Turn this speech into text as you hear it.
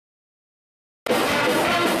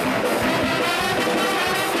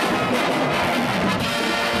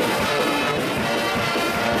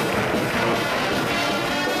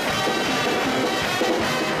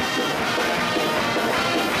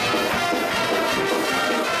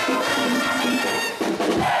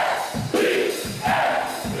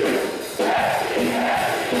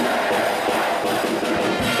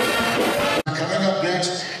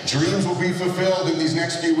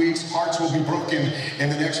broken in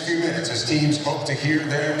the next few minutes as teams hope to hear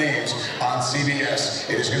their names on CBS.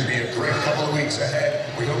 It is going to be a great couple of weeks ahead.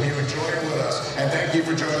 We hope you enjoy it with us. And thank you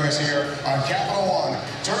for joining us here on Capital One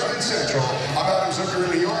Tournament Central. I'm Adam Zucker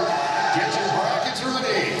in New York. Get your brackets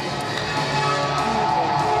ready.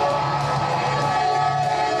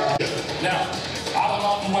 Now, out of the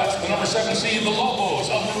Mountain West, the number 7 seed, the Lobos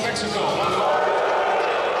of New Mexico.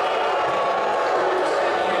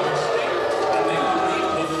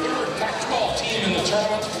 In the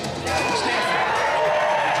tournament, Stanford,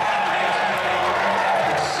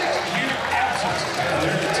 6-year absence, and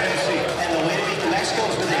they're the 10 seed. And the way to beat New Mexico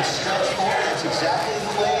is with a stretch four. That's exactly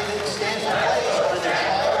the way that Stanford plays, but they're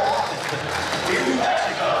trying to offense. But here New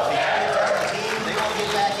Mexico, they try to test the team, they want to get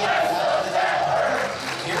back in and watch for the next part.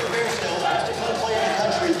 Here at Bearsville, most difficult player in the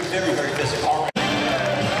country, very, very physical.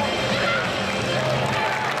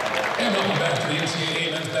 And welcome back to the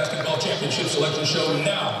NCAA Men's Basketball Championship Selection Show.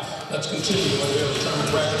 Now, let's continue with the tournament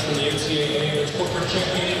brackets from the NCAA Men's Corporate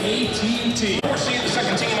Champion AT&T. We're seeing the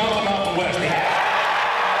second team out of the Mountain West.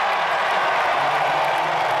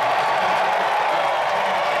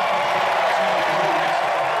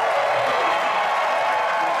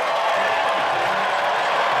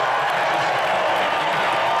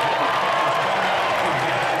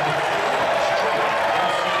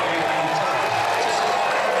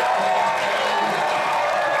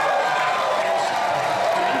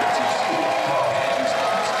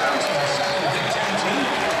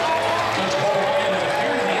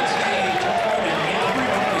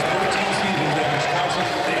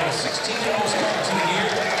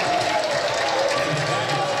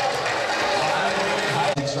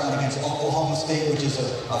 Which is a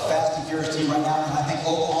fast and furious team right now, and I think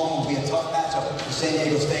Oklahoma will be a tough matchup for San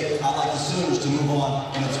Diego State. I'd like the Sooners to move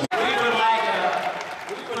on. We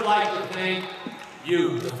would like to thank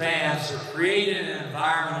you, the fans, for creating an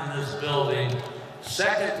environment in this building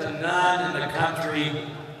second to none in the country.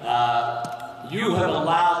 You have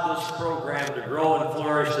allowed this program to grow and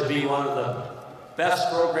flourish to be one of the best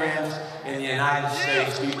programs in the United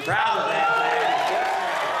States. Be proud of that, man.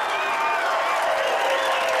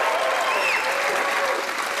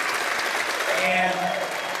 And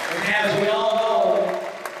as we all know,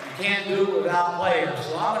 you can't do it without players.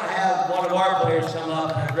 So I'm going to have one of our players come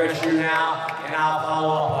up and address you now, and I'll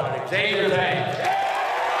follow up on it. Xavier, thanks.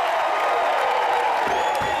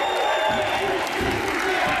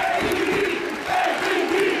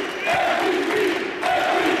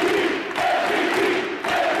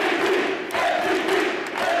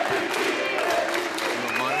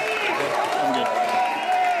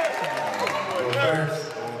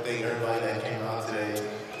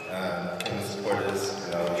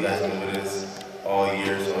 You guys have been with us all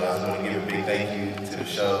year, so I just want to give a big thank you to the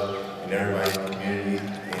show and everybody in the community.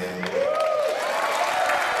 And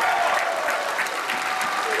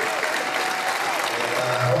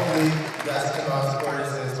hopefully you guys come out and support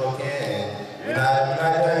us in Spokane. And we're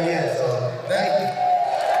not done yet, so thank you.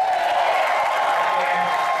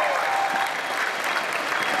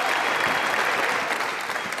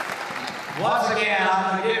 Once again,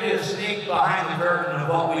 I'm going to give you a sneak behind the curtain of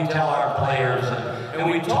what we tell our players. And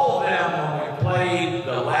we told them when we played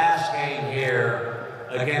the last game here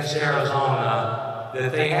against Arizona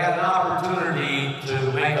that they had an opportunity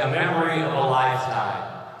to make a memory of a lifetime.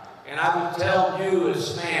 And I would tell you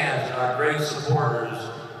as fans and our great supporters,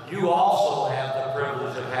 you also have the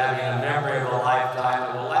privilege of having a memory of a lifetime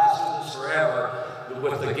that will last with us forever.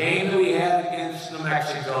 With the game that we had against New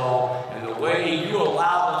Mexico and the way you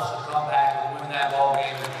allowed us to come back and win that ball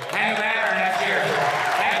game. Hang banner next year.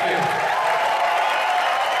 Thank you.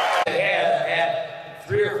 They had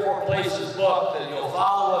 3 or 4 places booked that you'll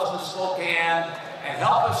follow us to Spokane and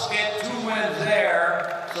help us get 2 wins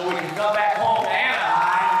there so we can come back home to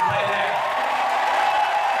Anaheim and play there.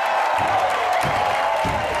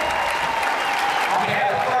 On behalf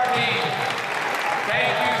of our team,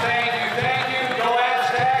 thank you, thank you, thank you. Go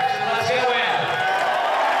Aztecs and let's get a win.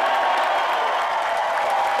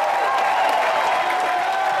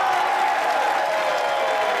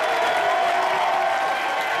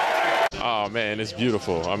 Oh man, it's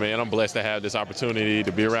beautiful. I mean, I'm blessed to have this opportunity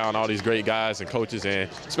to be around all these great guys and coaches, and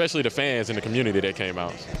especially the fans and the community that came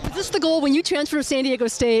out. Was this the goal when you transferred to San Diego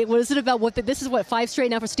State? Was it about this is what 5 straight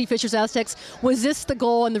now for Steve Fisher's Aztecs? Was this the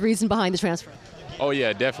goal and the reason behind the transfer? Oh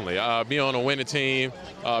yeah, definitely. Be on a winning team,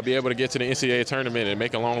 be able to get to the NCAA tournament and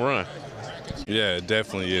make a long run. Yeah, it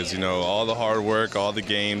definitely is. You know, all the hard work, all the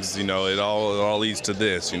games, you know, it all leads to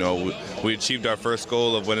this. You know, we achieved our first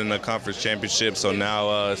goal of winning the conference championship, so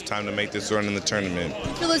now it's time to make this run in the tournament.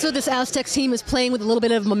 I feel as though this Aztecs team is playing with a little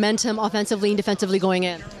bit of momentum offensively and defensively going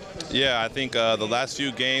in. Yeah, I think the last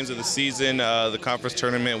few games of the season, the conference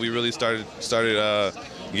tournament, we really started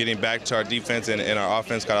getting back to our defense, and our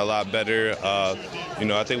offense got a lot better.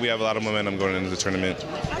 I think we have a lot of momentum going into the tournament.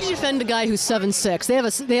 How do you defend a guy who's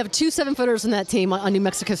 7'6"? They have 2 7-footers in that team on New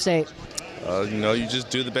Mexico State. You just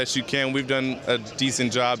do the best you can. We've done a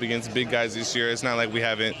decent job against big guys this year. It's not like we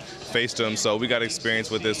haven't faced them, so we got experience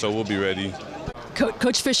with it, so we'll be ready.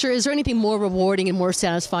 Coach Fisher, is there anything more rewarding and more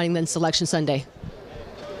satisfying than Selection Sunday?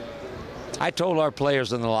 I told our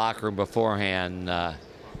players in the locker room beforehand,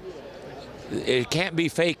 it can't be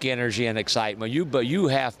fake energy and excitement, but you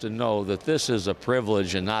have to know that this is a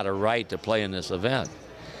privilege and not a right to play in this event.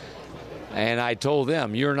 And I told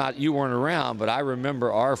them, you weren't around, but I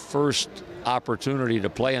remember our first opportunity to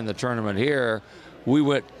play in the tournament here, we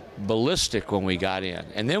went ballistic when we got in.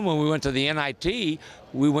 And then when we went to the NIT,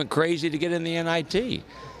 we went crazy to get in the NIT.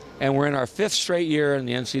 And we're in our 5th straight year in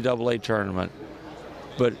the NCAA tournament.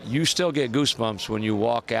 But you still get goosebumps when you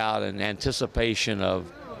walk out in anticipation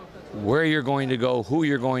of where you're going to go, who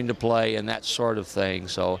you're going to play, and that sort of thing.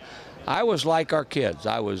 So I was like our kids.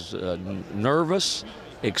 I was nervous,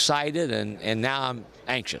 excited, and now I'm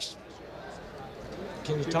anxious.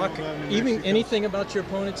 Can you talk even anything about your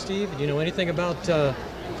opponent, Steve? Do you know anything about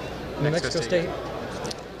New Mexico State?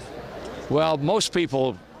 Well, most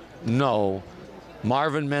people know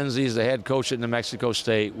Marvin Menzies, the head coach at New Mexico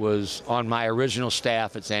State, was on my original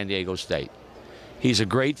staff at San Diego State. He's a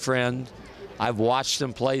great friend. I've watched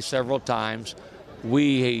him play several times.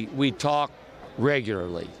 We talk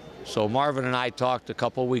regularly. So Marvin and I talked a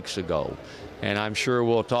couple weeks ago, and I'm sure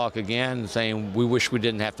we'll talk again, saying we wish we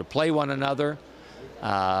didn't have to play one another,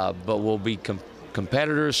 but we'll be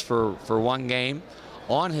competitors for one game.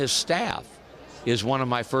 On his staff is one of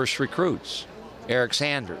my first recruits, Eric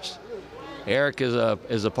Sanders. Eric is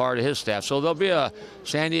a part of his staff, so there'll be a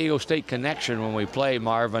San Diego State connection when we play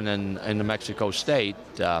Marvin and New Mexico State,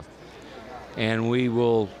 and we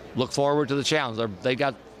will look forward to the challenge. They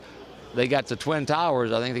got the Twin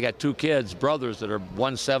Towers. I think they got 2 kids, brothers, that are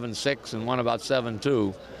one 7'6" and one about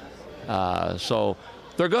 7'2". So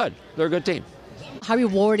they're good. They're a good team. How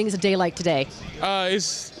rewarding is a day like today?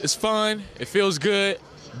 It's fun. It feels good.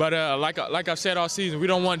 But like I've said all season, we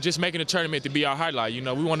don't want just making the tournament to be our highlight.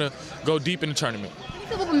 We want to go deep in the tournament. How do you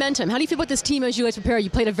feel about momentum? How do you feel about this team as you guys prepare? You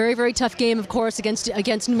played a very, very tough game, of course,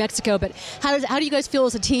 against New Mexico. But how do you guys feel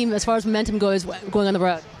as a team as far as momentum goes going on the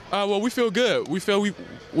road? Well, we feel good. We feel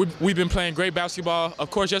we've been playing great basketball. Of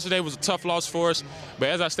course, yesterday was a tough loss for us. But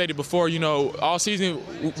as I stated before, all season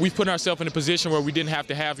we've put ourselves in a position where we didn't have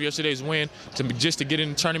to have yesterday's win just to get in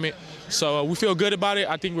the tournament. So we feel good about it.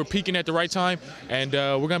 I think we're peaking at the right time, and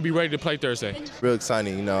we're going to be ready to play Thursday. Real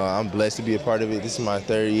exciting. I'm blessed to be a part of it. This is my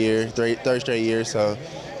third straight year, so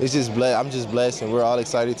it's just I'm just blessed, and we're all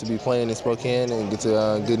excited to be playing in Spokane and get to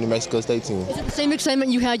a good New Mexico State team. Is it the same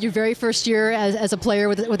excitement you had your very first year as a player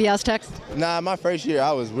with the Aztecs? Nah, my first year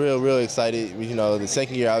I was real excited. The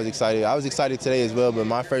second year I was excited. I was excited today as well, but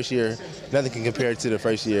my first year, nothing can compare to the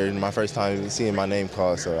first year and my first time seeing my name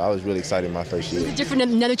called. So I was really excited my first year. Is it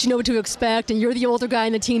different now that you know what to expect, and you're the older guy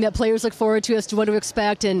in the team that players look forward to as to what to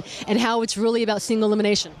expect, and how it's really about single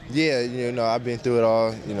elimination? Yeah, I've been through it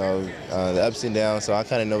all. The ups and downs, so I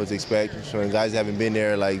kind of know what to expect. When guys haven't been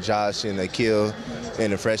there, like Josh and Akil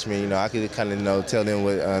and the freshmen, I could kind of tell them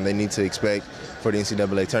what they need to expect for the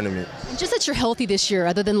NCAA tournament. And just that you're healthy this year,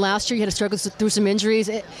 other than last year you had to struggle through some injuries,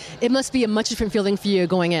 it must be a much different feeling for you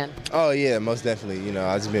going in. Oh yeah, most definitely.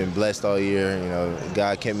 I've just been blessed all year.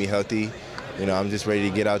 God kept me healthy. I'm just ready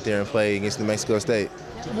to get out there and play against New Mexico State.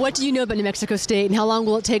 What do you know about New Mexico State, and how long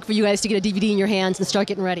will it take for you guys to get a DVD in your hands and start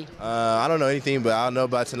getting ready? I don't know anything, but I'll know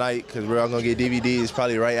about tonight because we're all going to get DVDs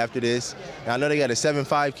probably right after this. And I know they got a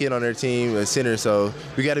 7'5" kid on their team, a center, so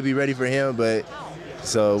we got to be ready for him.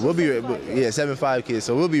 So we'll be, 7'5" kids,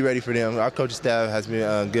 so we'll be ready for them. Our coaching staff has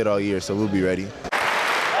been good all year, so we'll be ready.